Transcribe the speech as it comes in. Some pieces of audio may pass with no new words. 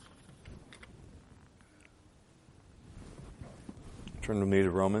Turn with me to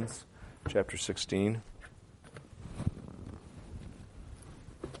Romans chapter 16.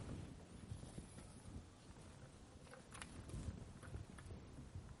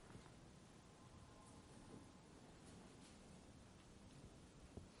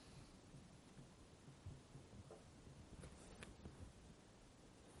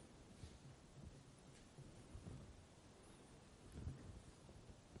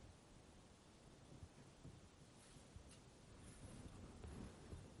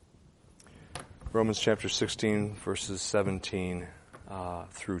 Romans chapter 16, verses 17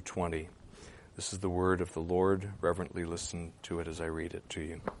 through 20. This is the word of the Lord. Reverently listen to it as I read it to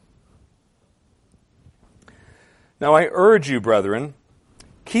you. Now I urge you, brethren,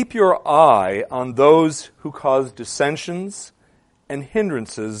 keep your eye on those who cause dissensions and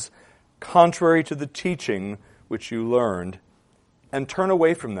hindrances contrary to the teaching which you learned, and turn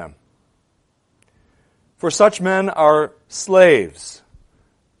away from them. For such men are slaves,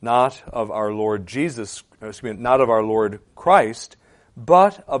 not of our Lord Christ,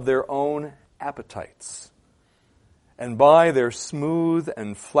 but of their own appetites. And by their smooth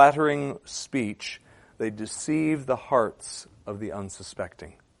and flattering speech, they deceive the hearts of the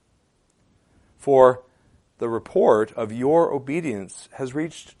unsuspecting. For the report of your obedience has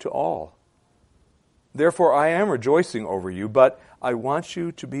reached to all. Therefore I am rejoicing over you, but I want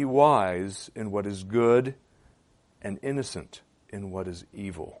you to be wise in what is good and innocent in what is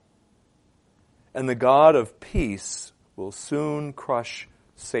evil. And the God of peace will soon crush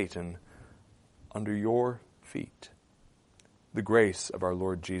Satan under your feet. The grace of our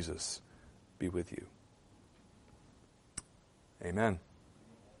Lord Jesus be with you. Amen.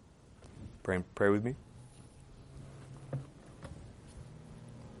 Pray with me.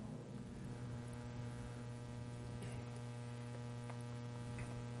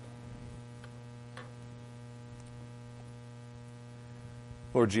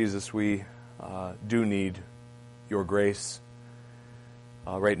 Lord Jesus, we do need your grace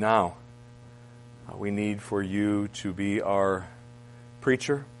right now. We need for you to be our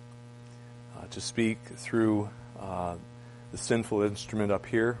preacher, to speak through the sinful instrument up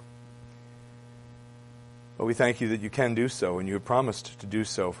here. But we thank you that you can do so, and you have promised to do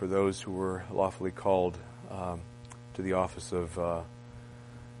so for those who were lawfully called to the office of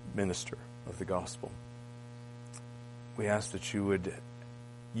minister of the gospel. We ask that you would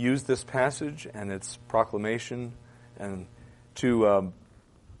use this passage and its proclamation and to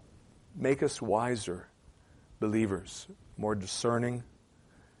make us wiser believers, more discerning,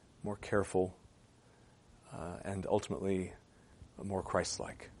 more careful, and ultimately more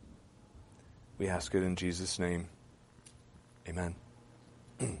Christ-like. We ask it in Jesus' name. Amen.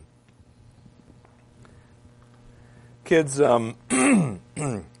 Kids, I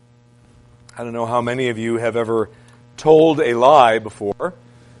don't know how many of you have ever told a lie before.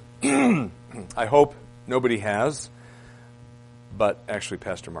 I hope nobody has, but actually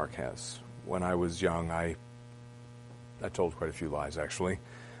Pastor Mark has. When I was young, I told quite a few lies, actually.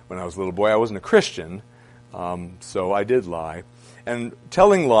 When I was a little boy, I wasn't a Christian, so I did lie. And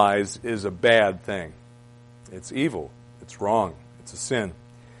telling lies is a bad thing. It's evil. It's wrong. It's a sin.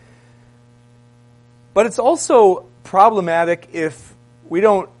 But it's also problematic if we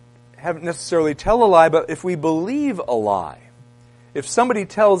don't necessarily tell a lie, but if we believe a lie. If somebody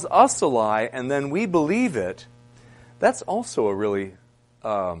tells us a lie and then we believe it, that's also a really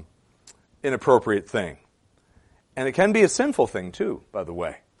inappropriate thing. And it can be a sinful thing too, by the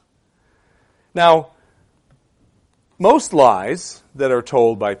way. Now, most lies that are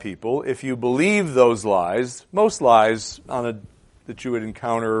told by people, if you believe those lies, most lies that you would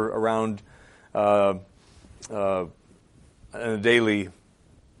encounter around in a daily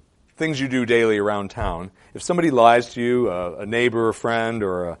things you do daily around town. If somebody lies to you, a neighbor, a friend,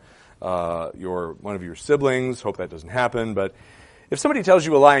 or one of your siblings, hope that doesn't happen, but if somebody tells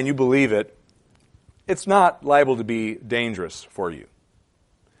you a lie and you believe it, it's not liable to be dangerous for you.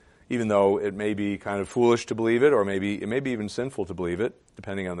 Even though it may be kind of foolish to believe it, or maybe it may be even sinful to believe it,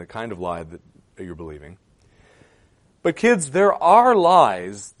 depending on the kind of lie that you're believing. But kids, there are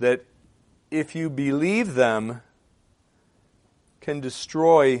lies that if you believe them can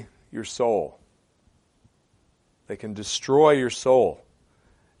destroy your soul. They can destroy your soul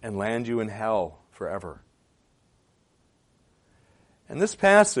and land you in hell forever. And this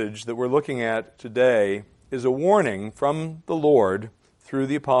passage that we're looking at today is a warning from the Lord through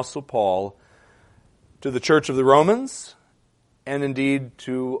the Apostle Paul to the church of the Romans and indeed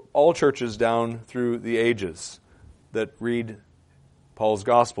to all churches down through the ages that read Paul's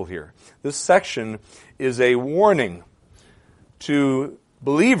gospel here. This section is a warning to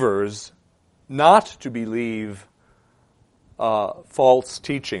believers not to believe false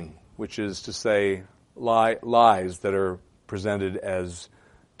teaching, which is to say lies that are presented as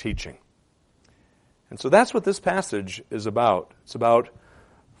teaching. And so that's what this passage is about. It's about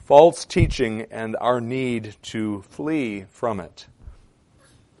false teaching and our need to flee from it.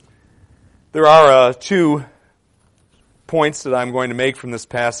 There are two points that I'm going to make from this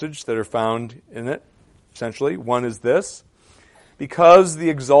passage that are found in it, essentially. One is this: because the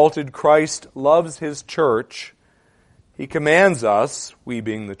exalted Christ loves his church, he commands us, we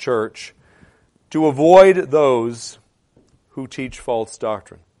being the church, to avoid those who teach false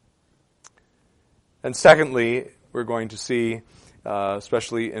doctrine. And secondly, we're going to see,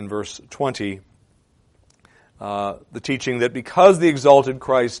 especially in verse 20, the teaching that because the exalted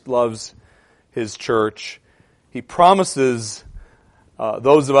Christ loves his church, he promises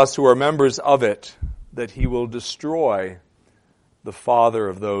those of us who are members of it that he will destroy the father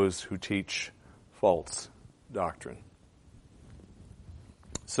of those who teach false doctrine.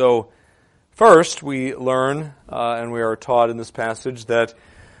 So, first, we learn, and we are taught in this passage, that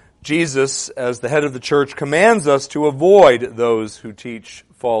Jesus, as the head of the church, commands us to avoid those who teach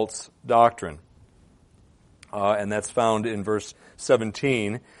false doctrine. And that's found in verse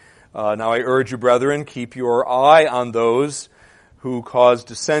 17. Now I urge you, brethren, keep your eye on those who cause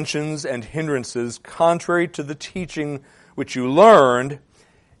dissensions and hindrances contrary to the teaching which you learned.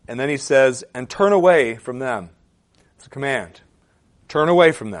 And then he says, and turn away from them. It's a command. Turn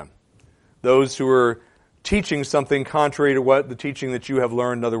away from them. Those who are teaching something contrary to what the teaching that you have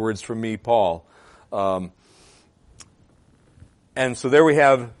learned, in other words, from me, Paul. And so there we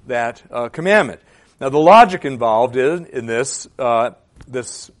have that commandment. Now the logic involved in this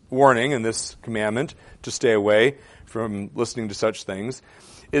warning and this commandment to stay away from listening to such things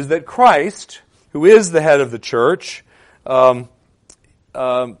is that Christ, who is the head of the church, the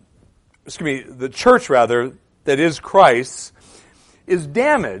church rather, that is Christ's, is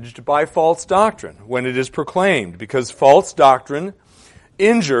damaged by false doctrine when it is proclaimed, because false doctrine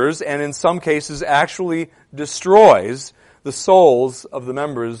injures and in some cases actually destroys the souls of the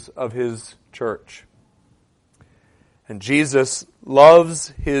members of his church. And Jesus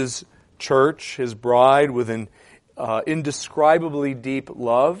loves his church, his bride, with an indescribably deep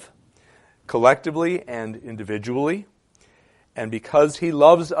love, collectively and individually. And because he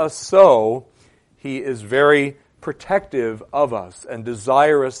loves us so, he is very protective of us and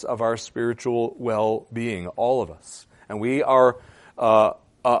desirous of our spiritual well-being, all of us. And we are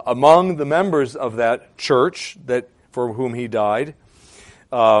among the members of that church that for whom he died,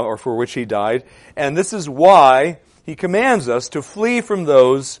 or for which he died. And this is why he commands us to flee from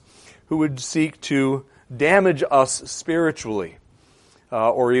those who would seek to damage us spiritually,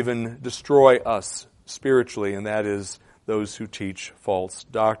 or even destroy us spiritually, and that is those who teach false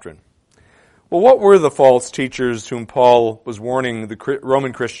doctrine. Well, what were the false teachers whom Paul was warning the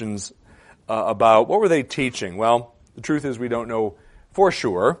Roman Christians about? What were they teaching? Well, the truth is we don't know for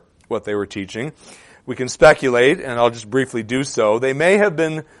sure what they were teaching. We can speculate, and I'll just briefly do so. They may have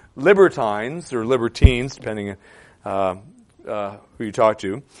been libertines or libertines, depending on who you talk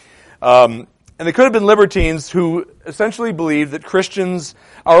to. And they could have been libertines who essentially believed that Christians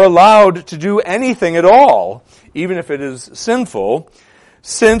are allowed to do anything at all, even if it is sinful,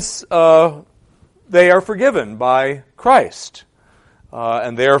 since they are forgiven by Christ.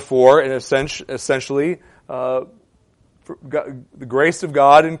 And therefore, essentially, the grace of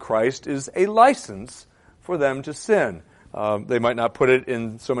God in Christ is a license for them to sin. They might not put it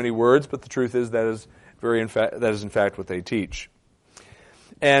in so many words, but the truth is that is in fact what they teach.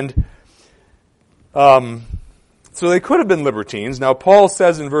 And so they could have been libertines. Now Paul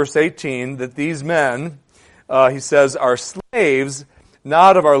says in verse 18 that these men, he says, are slaves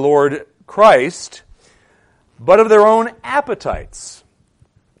not of our Lord Christ, but of their own appetites.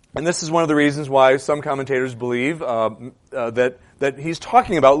 And this is one of the reasons why some commentators believe that he's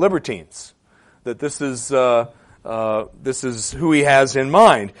talking about libertines, that this is who he has in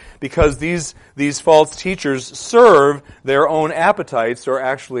mind, because these false teachers serve their own appetites, or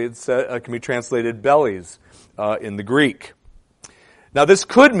actually it can be translated bellies in the Greek. Now this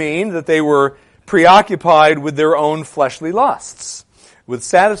could mean that they were preoccupied with their own fleshly lusts, with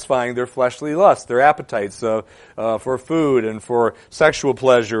satisfying their fleshly lusts, their appetites for food and for sexual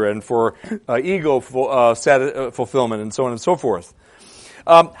pleasure and for ego fulfillment and so on and so forth.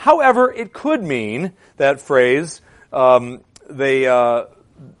 However, it could mean, that phrase, they are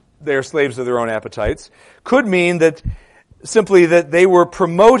slaves of their own appetites, could mean that simply that they were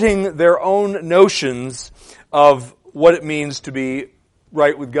promoting their own notions of what it means to be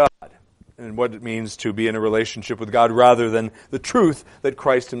right with God and what it means to be in a relationship with God, rather than the truth that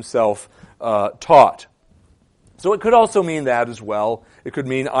Christ himself taught. So it could also mean that as well. It could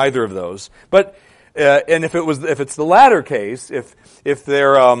mean either of those. But and if it's the latter case, if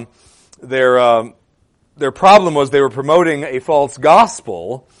their problem was they were promoting a false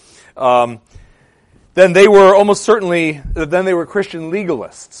gospel, then they were almost certainly Christian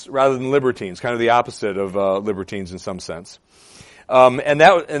legalists rather than libertines, kind of the opposite of libertines in some sense.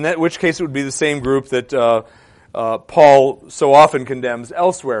 In which case it would be the same group that Paul so often condemns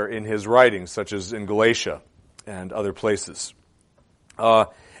elsewhere in his writings, such as in Galatia and other places.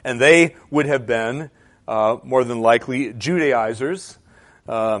 And they would have been, more than likely, Judaizers,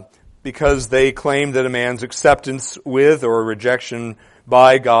 because they claimed that a man's acceptance with or rejection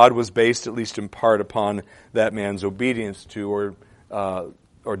by God was based, at least in part, upon that man's obedience to or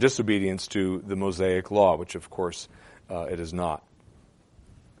disobedience to the Mosaic law, which, of course, it is not.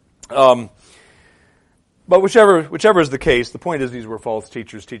 But whichever is the case, the point is these were false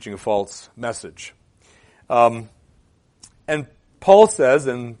teachers teaching a false message. And Paul says,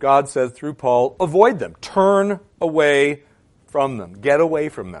 and God says through Paul, avoid them. Turn away from them. Get away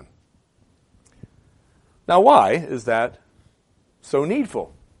from them. Now, why is that so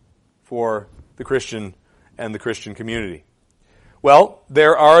needful for the Christian and the Christian community? Well,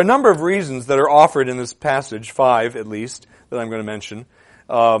 there are a number of reasons that are offered in this passage, 5 at least, that I'm going to mention,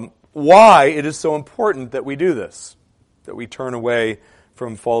 why it is so important that we do this, that we turn away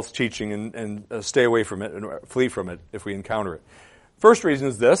from false teaching and stay away from it and flee from it if we encounter it. First reason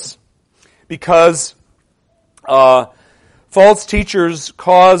is this, because false teachers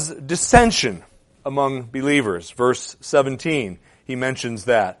cause dissension among believers. Verse 17, he mentions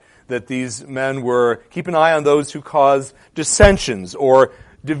that these men were, keep an eye on those who cause dissensions or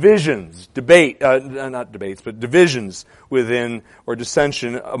divisions, divisions within or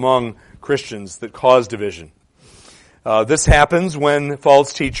dissension among Christians that cause division. This happens when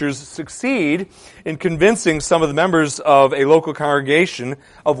false teachers succeed in convincing some of the members of a local congregation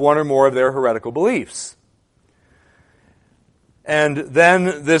of one or more of their heretical beliefs. And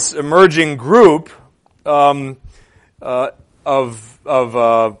then this emerging group of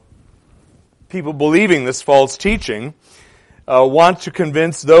people believing this false teaching want to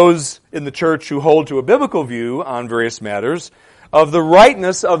convince those in the church who hold to a biblical view on various matters of the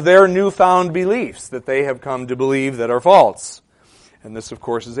rightness of their newfound beliefs that they have come to believe that are false. And this, of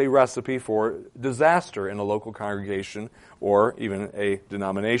course, is a recipe for disaster in a local congregation or even a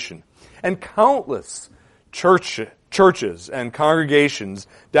denomination. And countless churches and congregations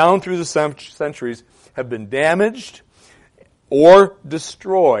down through the centuries have been damaged or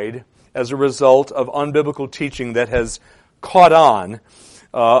destroyed as a result of unbiblical teaching that has caught on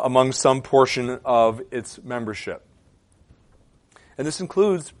among some portion of its membership. And this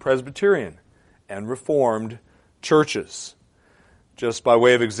includes Presbyterian and Reformed churches. Just by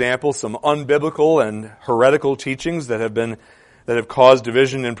way of example, some unbiblical and heretical teachings that have caused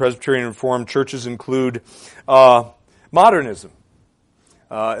division in Presbyterian and Reformed churches include modernism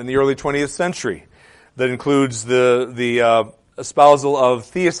in the early 20th century. That includes the espousal of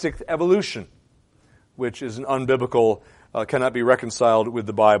theistic evolution, which is an unbiblical, cannot be reconciled with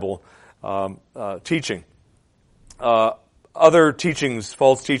the Bible teaching. Other teachings,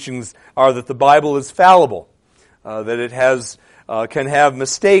 false teachings, are that the Bible is fallible, that it can have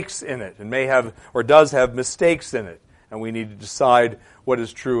mistakes in it, and may have or does have mistakes in it, and we need to decide what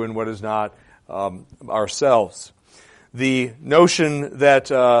is true and what is not ourselves. The notion that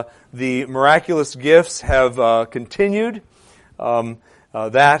the miraculous gifts have continued,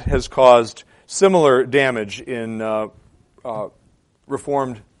 that has caused similar damage in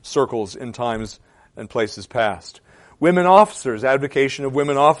Reformed circles in times and places past. Women officers, advocation of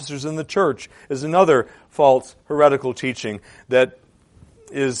women officers in the church is another false heretical teaching that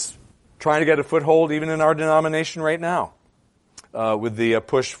is trying to get a foothold even in our denomination right now with the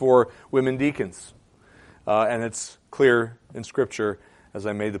push for women deacons. And it's clear in Scripture, as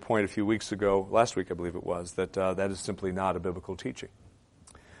I made the point a few weeks ago, last week I believe it was, that that is simply not a biblical teaching.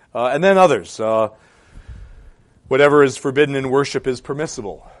 And then others. Whatever is forbidden in worship is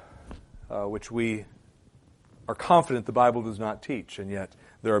permissible, which we are confident the Bible does not teach, and yet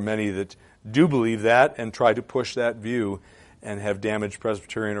there are many that do believe that and try to push that view and have damaged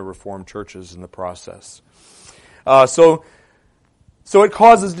Presbyterian or Reformed churches in the process. So it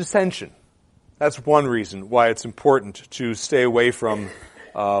causes dissension. That's one reason why it's important to stay away from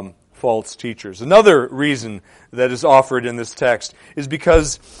false teachers. Another reason that is offered in this text is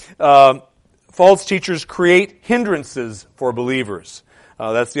because false teachers create hindrances for believers.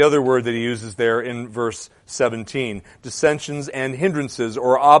 That's the other word that he uses there in verse 17. Dissensions and hindrances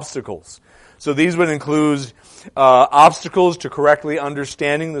or obstacles. So these would include obstacles to correctly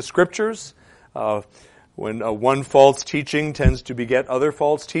understanding the Scriptures, when one false teaching tends to beget other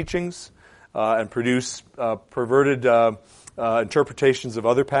false teachings and produce perverted interpretations of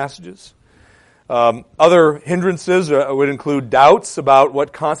other passages. Other hindrances would include doubts about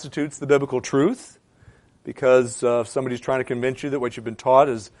what constitutes the biblical truth, because if somebody's trying to convince you that what you've been taught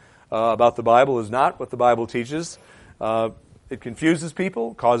is about the Bible is not what the Bible teaches. It confuses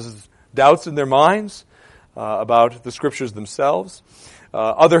people, causes doubts in their minds about the Scriptures themselves.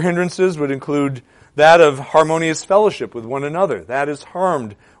 Other hindrances would include that of harmonious fellowship with one another. That is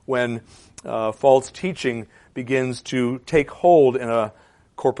harmed when false teaching begins to take hold in a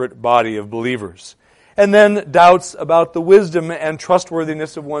corporate body of believers. And then doubts about the wisdom and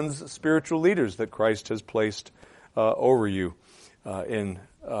trustworthiness of one's spiritual leaders that Christ has placed over you in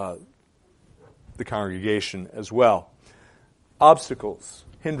the congregation as well. Obstacles,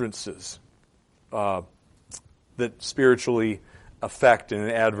 hindrances that spiritually affect in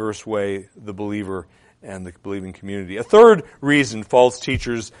an adverse way the believer and the believing community. A third reason false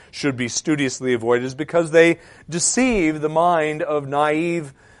teachers should be studiously avoided is because they deceive the mind of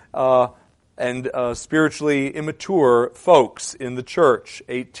naive and spiritually immature folks in the church.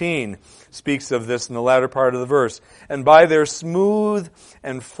 18 speaks of this in the latter part of the verse. And by their smooth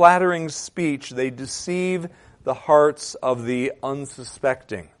and flattering speech, they deceive the hearts of the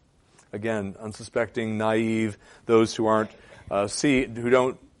unsuspecting. Again, unsuspecting, naive, those who aren't who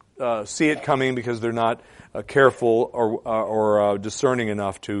don't see it coming because they're not careful or discerning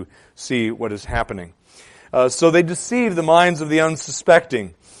enough to see what is happening. So they deceive the minds of the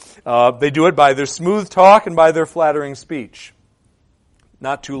unsuspecting. They do it by their smooth talk and by their flattering speech.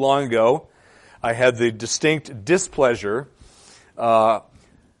 Not too long ago, I had the distinct displeasure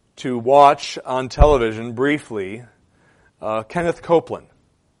to watch on television briefly Kenneth Copeland.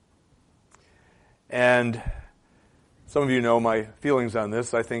 And some of you know my feelings on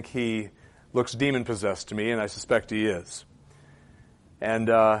this. I think he looks demon-possessed to me, and I suspect he is. And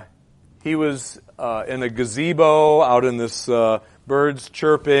he was in a gazebo out in this birds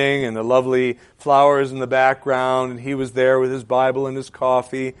chirping and the lovely flowers in the background, and he was there with his Bible and his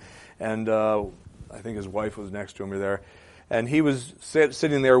coffee, and I think his wife was next to him or there. And he was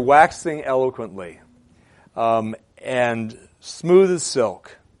sitting there waxing eloquently and smooth as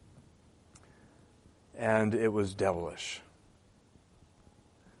silk. And it was devilish.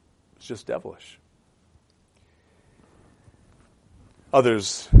 It's just devilish.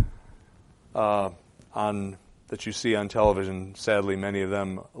 Others that you see on television, sadly, many of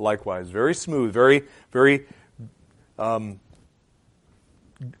them likewise, very smooth, very, very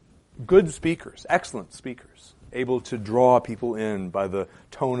good speakers, excellent speakers, able to draw people in by the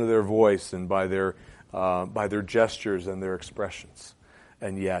tone of their voice and by their gestures and their expressions,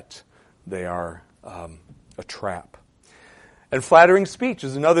 and yet they are a trap. And flattering speech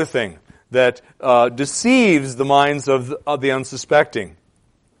is another thing that deceives the minds of the unsuspecting.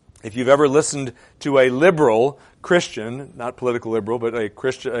 If you've ever listened to a liberal Christian, not political liberal, but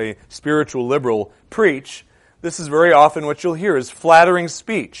a spiritual liberal preach, this is very often what you'll hear is flattering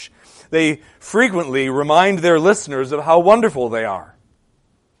speech. They frequently remind their listeners of how wonderful they are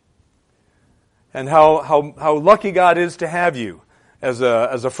and how lucky God is to have you as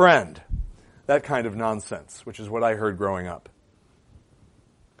a friend. That kind of nonsense, which is what I heard growing up.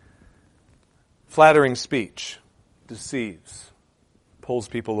 Flattering speech deceives, pulls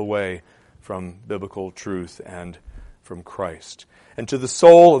people away from biblical truth and from Christ. And to the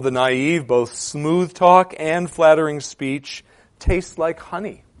soul of the naive, both smooth talk and flattering speech taste like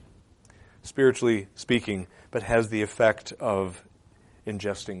honey, spiritually speaking, but has the effect of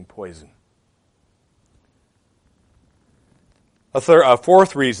ingesting poison. A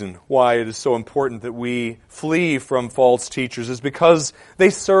fourth reason why it is so important that we flee from false teachers is because they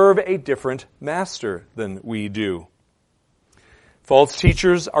serve a different master than we do. False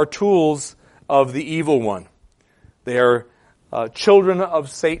teachers are tools of the evil one. They are children of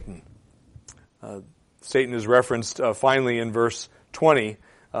Satan. Satan is referenced finally in verse 20,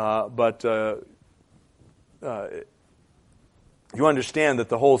 but you understand that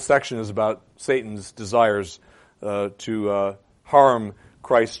the whole section is about Satan's desires to harm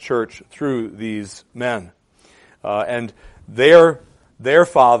Christ's church through these men. And their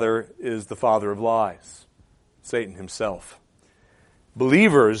father is the father of lies, Satan himself.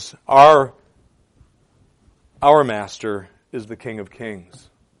 Believers, our master is the King of Kings.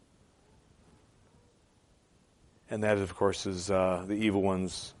 And that, of course, is the evil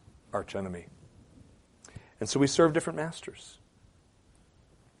one's archenemy. And so we serve different masters.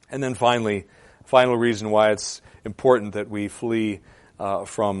 And then final reason why it's important that we flee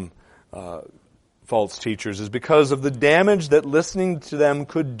from false teachers is because of the damage that listening to them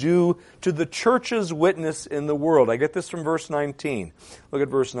could do to the church's witness in the world. I get this from verse 19. Look at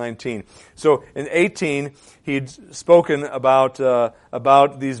verse 19. So in 18, he'd spoken about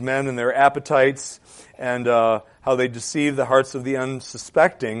these men and their appetites and how they deceive the hearts of the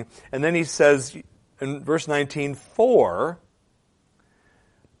unsuspecting. And then he says in verse 19, for,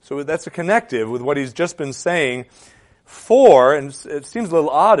 so that's a connective with what he's just been saying, for, and it seems a little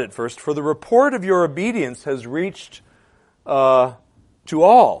odd at first, for the report of your obedience has reached to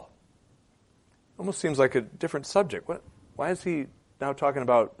all. Almost seems like a different subject. Why is he now talking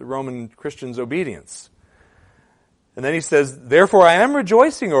about the Roman Christians' obedience? And then he says, therefore I am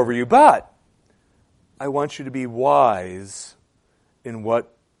rejoicing over you, but I want you to be wise in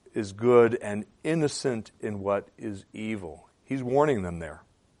what is good and innocent in what is evil. He's warning them there.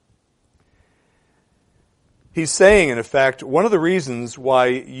 He's saying, in effect, one of the reasons why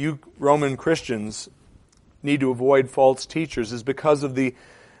you Roman Christians need to avoid false teachers is because of the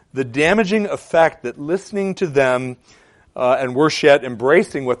damaging effect that listening to them and worse yet,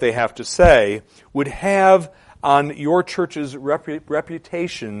 embracing what they have to say would have on your church's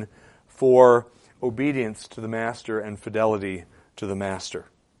reputation for obedience to the master and fidelity to the master.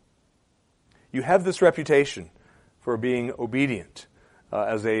 You have this reputation for being obedient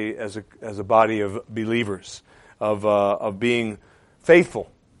as a body of believers, of being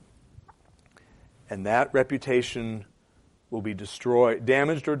faithful, and that reputation will be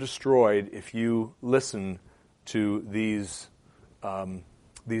damaged or destroyed if you listen to these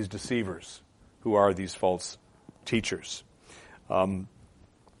deceivers, who are these false teachers. Our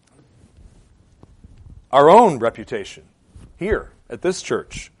own reputation here at this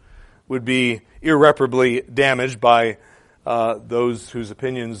church would be irreparably damaged by those whose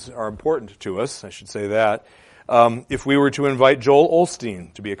opinions are important to us, I should say that, if we were to invite Joel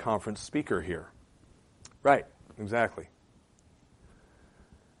Osteen to be a conference speaker here. Right, exactly.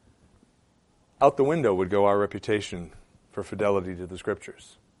 Out the window would go our reputation for fidelity to the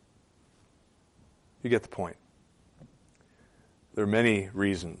Scriptures. You get the point. There are many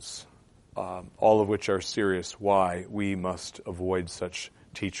reasons, all of which are serious, why we must avoid such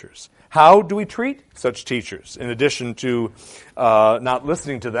teachers. How do we treat such teachers in addition to not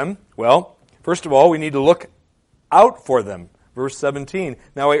listening to them? Well, first of all, we need to look out for them. Verse 17,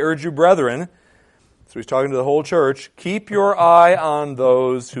 now I urge you, brethren, so he's talking to the whole church, keep your eye on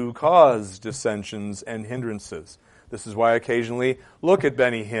those who cause dissensions and hindrances. This is why I occasionally look at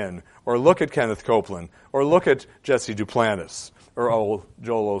Benny Hinn, or look at Kenneth Copeland, or look at Jesse Duplantis, or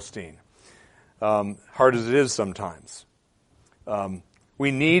Joel Osteen. Hard as it is sometimes.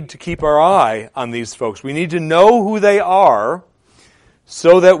 We need to keep our eye on these folks. We need to know who they are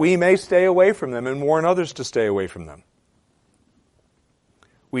so that we may stay away from them and warn others to stay away from them.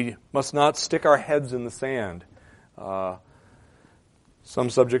 We must not stick our heads in the sand. Some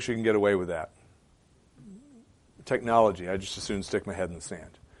subjects you can get away with that. Technology, I just as soon stick my head in the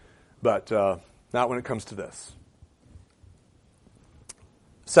sand. But not when it comes to this.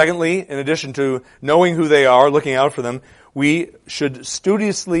 Secondly, in addition to knowing who they are, looking out for them, we should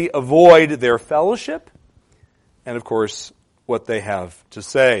studiously avoid their fellowship and, of course, what they have to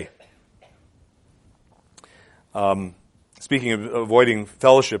say. Speaking of avoiding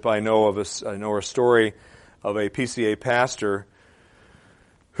fellowship, I know a story of a PCA pastor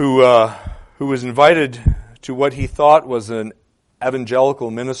who was invited to what he thought was an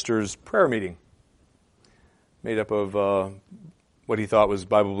evangelical minister's prayer meeting, made up of what he thought was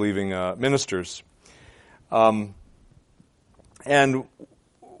Bible-believing ministers. And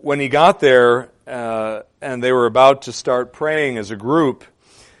when he got there and they were about to start praying as a group,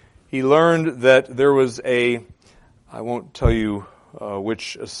 he learned that there was I won't tell you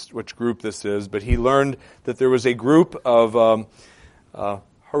which group this is, but he learned that there was a group of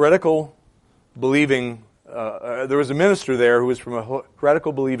heretical believing, there was a minister there who was from a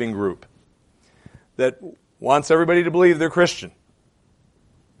heretical believing group that wants everybody to believe they're Christian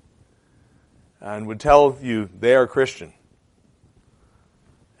and would tell you they are Christian.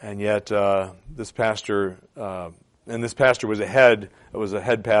 And yet this pastor was a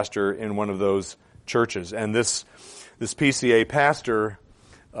head pastor in one of those churches. And this PCA pastor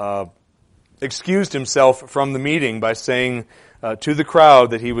excused himself from the meeting by saying to the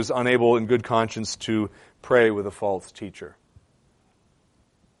crowd that he was unable in good conscience to pray with a false teacher.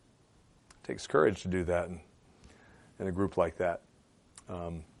 It takes courage to do that in a group like that.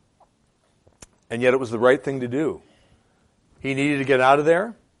 And yet it was the right thing to do. He needed to get out of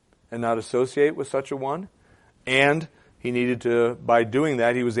there and not associate with such a one. And he needed to, by doing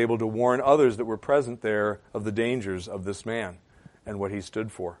that, he was able to warn others that were present there of the dangers of this man and what he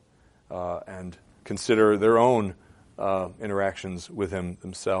stood for, and consider their own interactions with him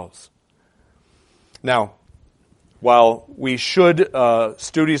themselves. Now, while we should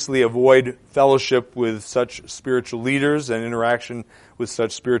studiously avoid fellowship with such spiritual leaders and interaction with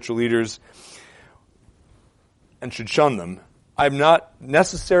such spiritual leaders and should shun them, I'm not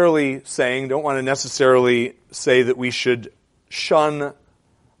necessarily saying, don't want to necessarily say that we should shun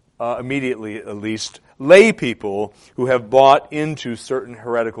immediately, at least, lay people who have bought into certain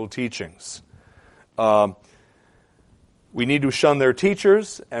heretical teachings. We need to shun their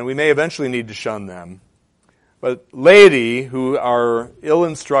teachers, and we may eventually need to shun them. But laity who are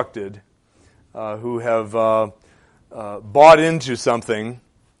ill-instructed, who have bought into something,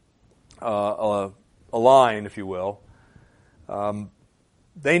 a line, if you will,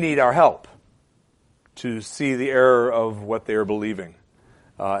 they need our help to see the error of what they are believing.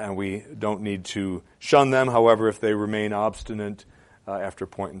 And we don't need to shun them. However, if they remain obstinate after a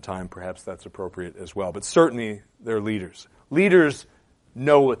point in time, perhaps that's appropriate as well. But certainly, they're leaders. Leaders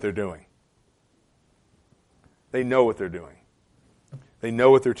know what they're doing. They know what they're doing. They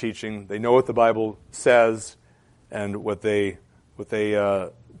know what they're teaching. They know what the Bible says and what they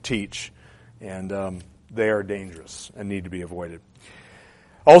teach. And they are dangerous and need to be avoided.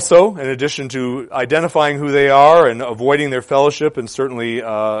 Also, in addition to identifying who they are and avoiding their fellowship and certainly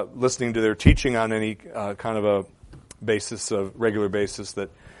listening to their teaching on any kind of a basis, a regular basis that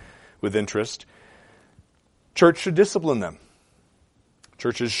with interest, church should discipline them.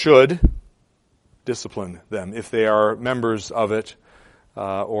 Churches should discipline them if they are members of it,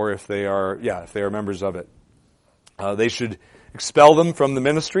 or if they are members of it. They should expel them from the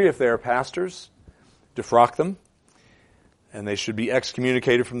ministry if they are pastors, defrock them, and they should be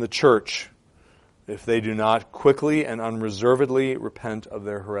excommunicated from the church if they do not quickly and unreservedly repent of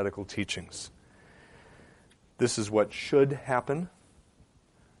their heretical teachings. This is what should happen.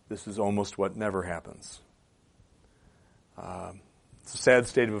 This is almost what never happens. It's a sad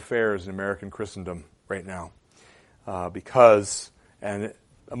state of affairs in American Christendom right now because, and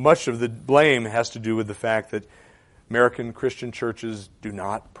much of the blame has to do with the fact that American Christian churches do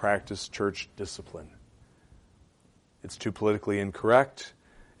not practice church discipline. It's too politically incorrect.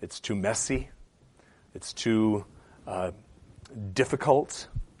 It's too messy. It's too difficult,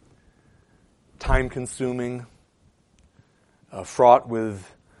 time-consuming, fraught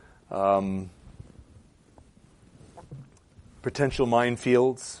with potential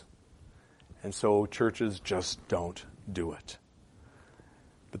minefields. And so churches just don't do it.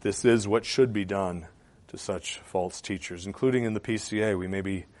 But this is what should be done to such false teachers, including in the PCA. We may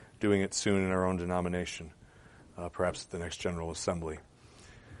be doing it soon in our own denomination. Perhaps at the next General Assembly.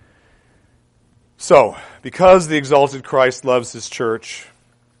 So, because the exalted Christ loves His church,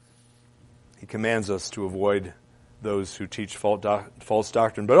 He commands us to avoid those who teach false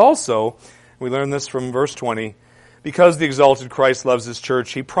doctrine. But also, we learn this from verse 20, because the exalted Christ loves His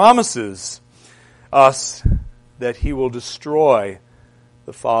church, He promises us that He will destroy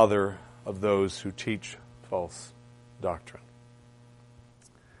the father of those who teach false doctrine.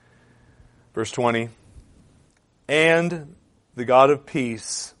 Verse 20, and the God of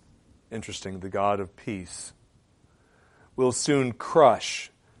peace, interesting, the God of peace, will soon crush,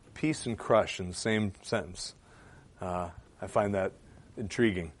 peace and crush in the same sentence. I find that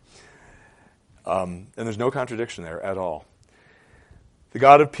intriguing. And there's no contradiction there at all. The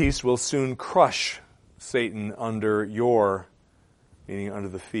God of peace will soon crush Satan under your, meaning under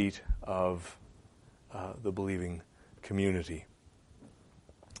the feet of the believing community.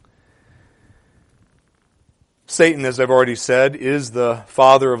 Satan, as I've already said, is the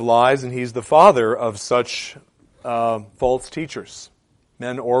father of lies, and he's the father of such false teachers,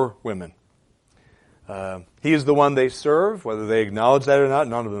 men or women. He is the one they serve, whether they acknowledge that or not.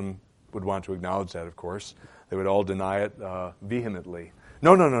 None of them would want to acknowledge that, of course. They would all deny it vehemently.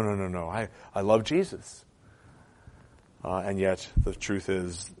 No. I love Jesus. And yet, the truth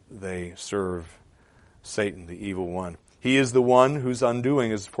is, they serve Satan, the evil one. He is the one whose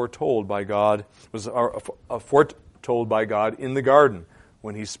undoing is foretold by God, was foretold by God in the garden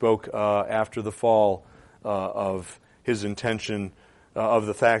when He spoke after the fall of His intention of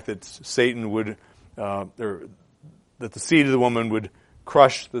the fact that Satan would, that the seed of the woman would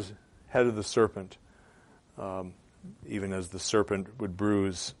crush the head of the serpent, even as the serpent would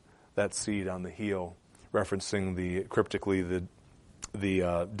bruise that seed on the heel, referencing cryptically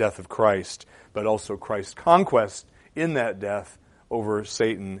the death of Christ, but also Christ's conquest in that death over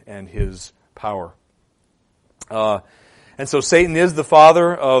Satan and his power. And so Satan is the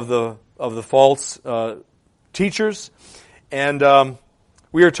father of the false teachers, and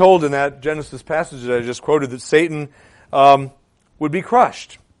we are told in that Genesis passage that I just quoted that Satan would be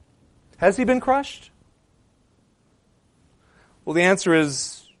crushed. Has he been crushed? Well, the answer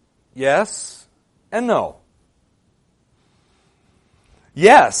is yes and no.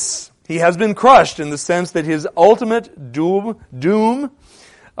 Yes, he has been crushed in the sense that his ultimate doom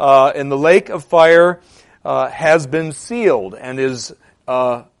in the lake of fire has been sealed and is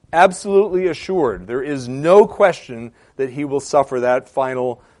absolutely assured. There is no question that he will suffer that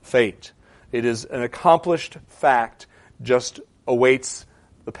final fate. It is an accomplished fact, just awaits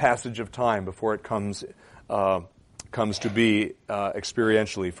the passage of time before it comes to be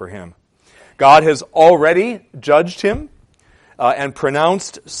experientially for him. God has already judged him and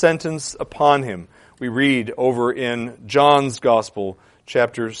pronounced sentence upon him. We read over in John's Gospel,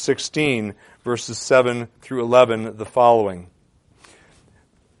 chapter 16, verses 7 through 11, the following.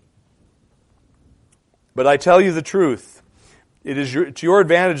 But I tell you the truth, it is to your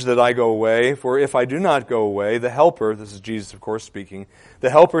advantage that I go away, for if I do not go away, the Helper, this is Jesus of course speaking, the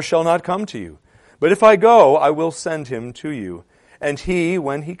Helper shall not come to you. But if I go, I will send him to you. And he,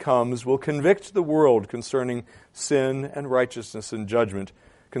 when he comes, will convict the world concerning sin and righteousness and judgment.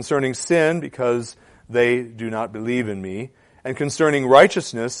 Concerning sin, because they do not believe in me. And concerning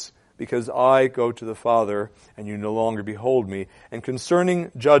righteousness, because I go to the Father, and you no longer behold me. And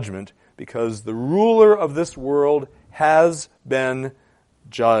concerning judgment, because the ruler of this world has been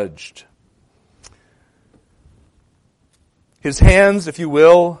judged. His hands, if you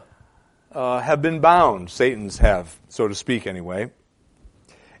will, have been bound. Satan's have, so to speak anyway,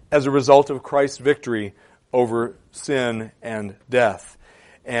 as a result of Christ's victory over sin and death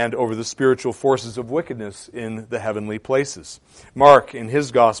and over the spiritual forces of wickedness in the heavenly places. Mark, in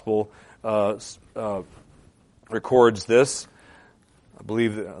his gospel, records this. I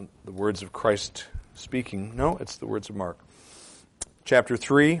believe the words of Christ speaking. No, it's the words of Mark. Chapter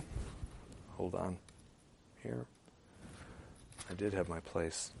 3. Hold on. Here. I did have my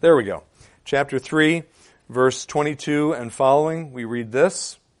place. There we go. Chapter 3, verse 22 and following, we read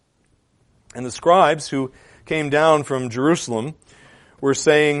this. And the scribes who came down from Jerusalem were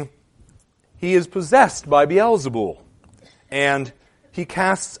saying, he is possessed by Beelzebul, and he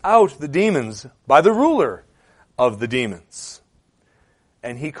casts out the demons by the ruler of the demons.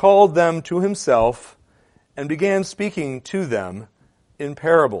 And he called them to himself and began speaking to them in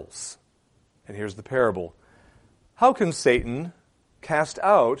parables. And here's the parable. How can Satan cast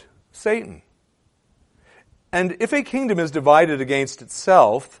out Satan? And if a kingdom is divided against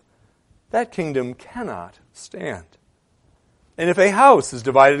itself, that kingdom cannot stand. And if a house is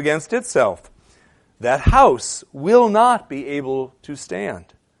divided against itself, that house will not be able to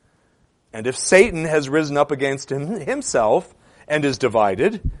stand. And if Satan has risen up against himself and is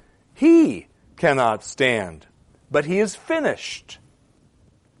divided, he cannot stand, but he is finished.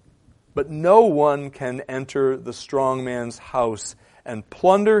 But no one can enter the strong man's house and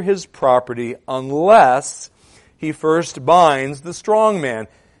plunder his property unless he first binds the strong man,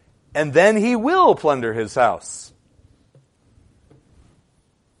 and then he will plunder his house.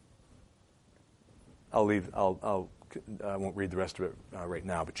 I won't read the rest of it right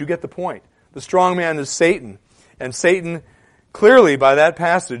now, but you get the point. The strong man is Satan, and Satan, clearly by that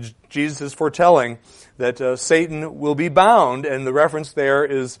passage, Jesus is foretelling that Satan will be bound, and the reference there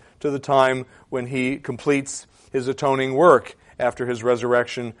is to the time when he completes his atoning work after his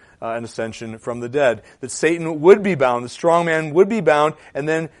resurrection and ascension from the dead. That Satan would be bound, the strong man would be bound, and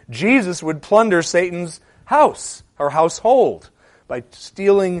then Jesus would plunder Satan's house or household by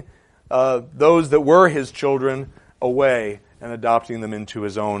stealing those that were his children away and adopting them into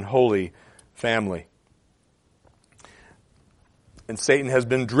his own holy family. And Satan has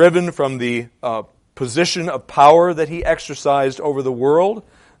been driven from the position of power that he exercised over the world.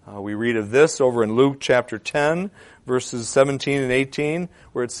 We read of this over in Luke chapter 10, verses 17 and 18,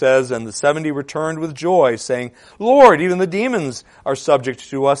 where it says, And the 70 returned with joy, saying, Lord, even the demons are subject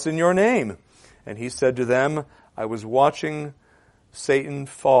to us in your name. And he said to them, I was watching Satan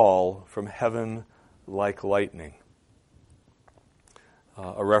fall from heaven like lightning.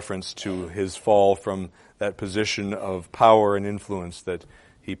 A reference to his fall from that position of power and influence that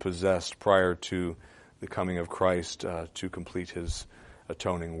he possessed prior to the coming of Christ to complete his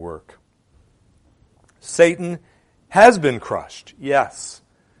atoning work. Satan has been crushed, yes.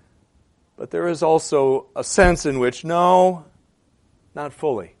 But there is also a sense in which, no, not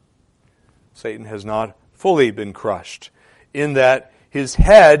fully. Satan has not fully been crushed, in that his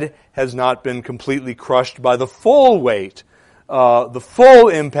head has not been completely crushed by the full weight, the full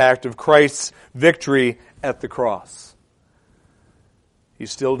impact of Christ's victory at the cross. He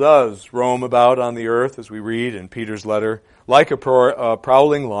still does roam about on the earth, as we read in Peter's letter, like a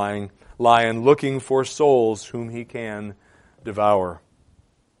prowling lion looking for souls whom he can devour.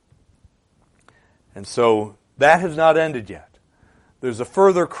 And so that has not ended yet. There's a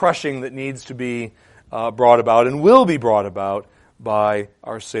further crushing that needs to be brought about and will be brought about by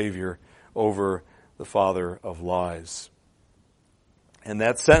our Savior over the father of lies. And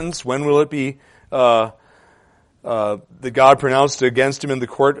that sentence, when will it be that God pronounced against him in the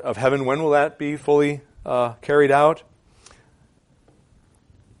court of heaven, when will that be fully carried out?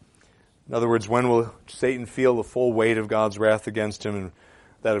 In other words, when will Satan feel the full weight of God's wrath against him? And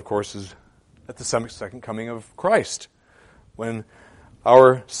that, of course, is at the second coming of Christ, when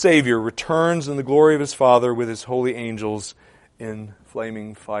our Savior returns in the glory of his Father with his holy angels in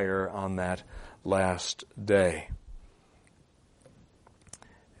flaming fire on that last day.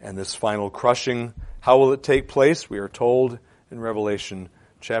 And this final crushing, how will it take place? We are told in Revelation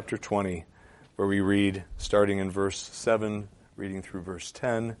chapter 20, where we read, starting in verse 7, reading through verse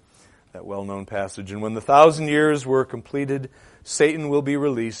 10, that well-known passage. And when the 1,000 years were completed, Satan will be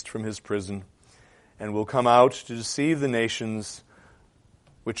released from his prison and will come out to deceive the nations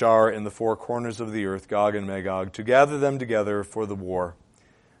which are in the four corners of the earth, Gog and Magog, to gather them together for the war.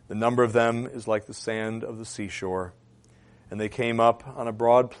 The number of them is like the sand of the seashore. And they came up on a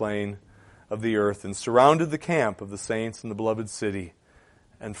broad plain of the earth and surrounded the camp of the saints in the beloved city.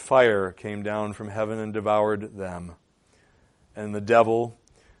 And fire came down from heaven and devoured them. And the devil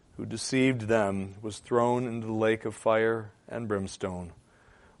who deceived them was thrown into the lake of fire and brimstone,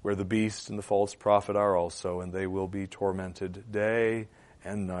 where the beast and the false prophet are also, and they will be tormented day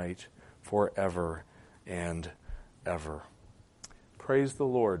and night forever and ever. Praise the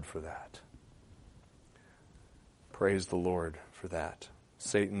Lord for that. Praise the Lord for that.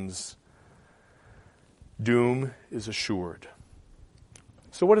 Satan's doom is assured.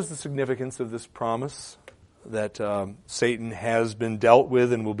 So what is the significance of this promise that Satan has been dealt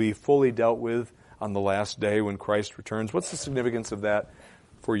with and will be fully dealt with on the last day when Christ returns? What's the significance of that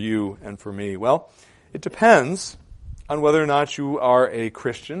for you and for me? Well, it depends on whether or not you are a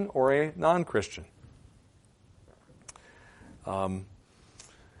Christian or a non-Christian.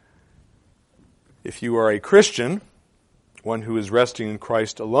 If you are a Christian, one who is resting in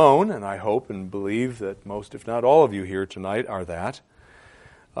Christ alone, and I hope and believe that most, if not all of you here tonight are that,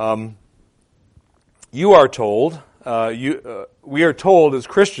 you are told, we are told as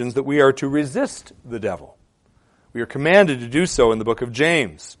Christians that we are to resist the devil. We are commanded to do so in the book of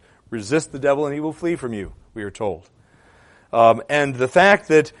James. Resist the devil and he will flee from you, we are told. And the fact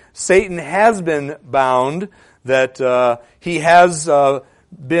that Satan has been bound, that he has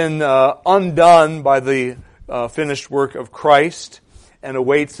been undone by the finished work of Christ and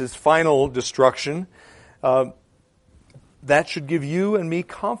awaits his final destruction, that should give you and me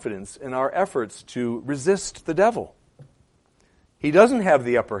confidence in our efforts to resist the devil. He doesn't have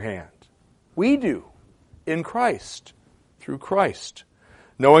the upper hand. We do, in Christ, through Christ,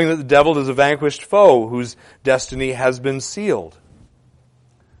 knowing that the devil is a vanquished foe whose destiny has been sealed.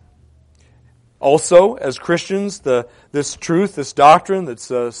 Also, as Christians, this truth, this doctrine that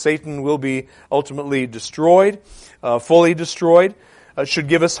Satan will be ultimately destroyed, fully destroyed, should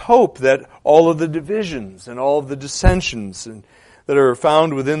give us hope that all of the divisions and all of the dissensions that are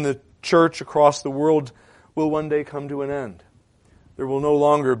found within the church across the world will one day come to an end. There will no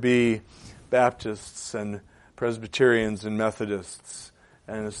longer be Baptists and Presbyterians and Methodists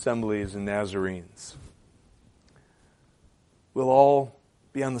and Assemblies and Nazarenes. We'll all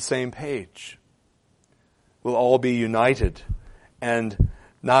be on the same page. We'll all be united and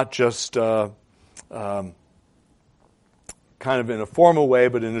not just kind of in a formal way,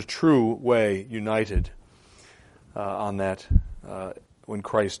 but in a true way, united on that when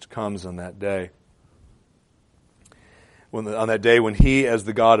Christ comes on that day. On that day when He, as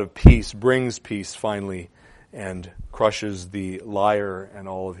the God of peace, brings peace finally and crushes the liar and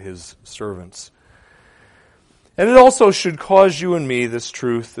all of his servants. And it also should cause you and me, this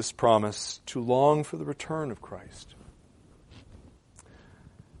truth, this promise, to long for the return of Christ,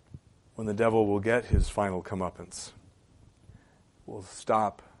 when the devil will get his final comeuppance. Will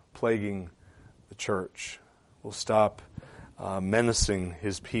stop plaguing the church. Will stop menacing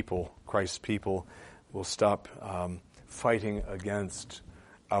his people, Christ's people. Will stop fighting against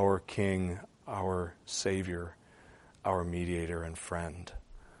our King, our Savior, our mediator and friend,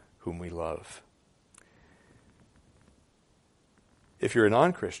 whom we love. If you're a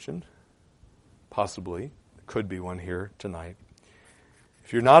non-Christian, possibly, could be one here tonight.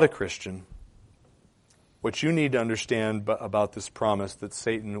 If you're not a Christian, what you need to understand about this promise that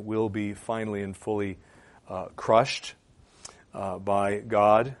Satan will be finally and fully crushed by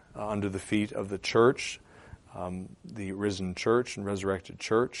God under the feet of the church, the risen church and resurrected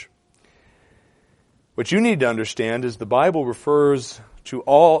church. What you need to understand is the Bible refers to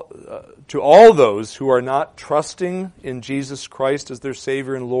all those who are not trusting in Jesus Christ as their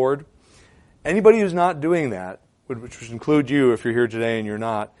Savior and Lord, anybody who's not doing that, which would include you if you're here today and you're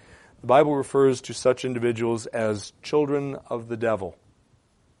not, the Bible refers to such individuals as children of the devil.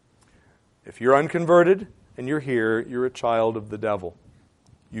 If you're unconverted and you're here, you're a child of the devil.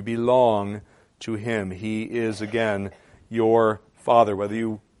 You belong to him. He is, again, your father. Whether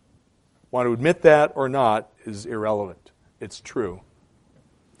you want to admit that or not is irrelevant. It's true.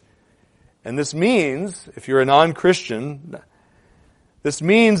 And this means, if you're a non-Christian, this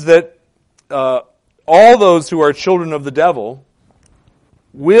means that all those who are children of the devil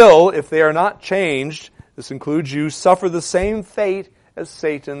will, if they are not changed, this includes you, suffer the same fate as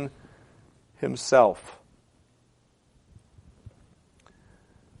Satan himself.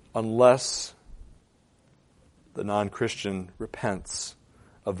 Unless the non-Christian repents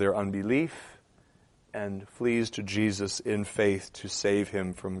of their unbelief and flees to Jesus in faith to save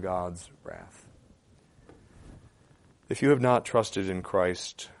him from God's wrath. If you have not trusted in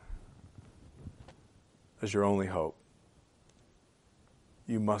Christ as your only hope,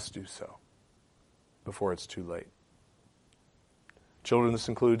 you must do so before it's too late. Children, this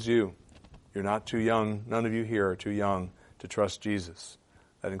includes you. You're not too young. None of you here are too young to trust Jesus.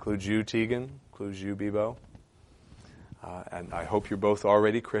 That includes you, Tegan, includes you, Bebo. And I hope you're both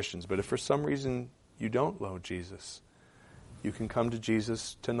already Christians. But if for some reason you don't know Jesus, you can come to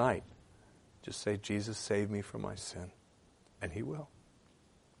Jesus tonight. Just say, Jesus, save me from my sin. And he will.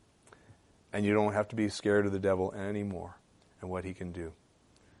 And you don't have to be scared of the devil anymore and what he can do,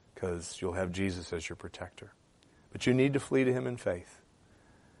 because you'll have Jesus as your protector. But you need to flee to him in faith.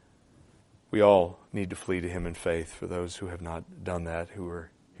 We all need to flee to him in faith for those who have not done that, who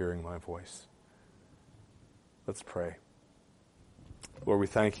are hearing my voice. Let's pray. Lord, we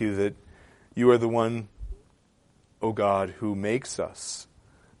thank you that you are the one, O God, who makes us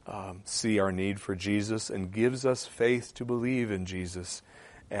see our need for Jesus and gives us faith to believe in Jesus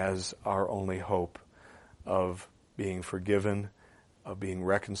as our only hope of being forgiven, of being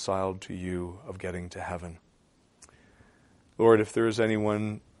reconciled to you, of getting to heaven. Lord, if there is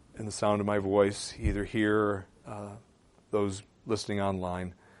anyone in the sound of my voice, either here or those listening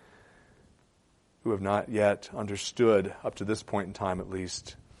online, who have not yet understood, up to this point in time at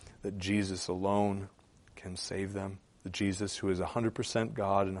least, that Jesus alone can save them, the Jesus who is 100%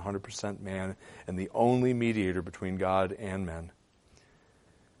 God and 100% man, and the only mediator between God and men,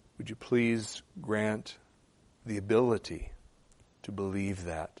 would you please grant the ability to believe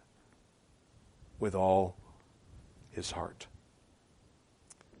that with all his heart.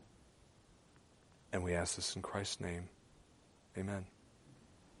 And we ask this in Christ's name. Amen.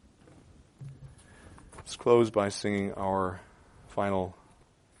 Let's close by singing our final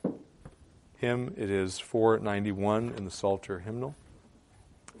hymn. It is 491 in the Psalter hymnal.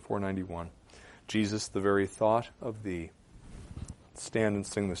 491. Jesus, the very thought of thee. Stand and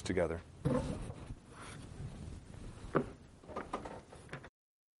sing this together.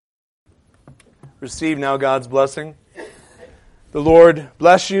 Receive now God's blessing. The Lord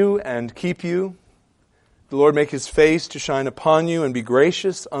bless you and keep you. The Lord make his face to shine upon you and be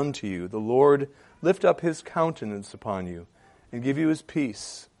gracious unto you. The Lord lift up his countenance upon you and give you his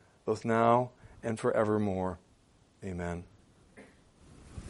peace, both now and forevermore. Amen.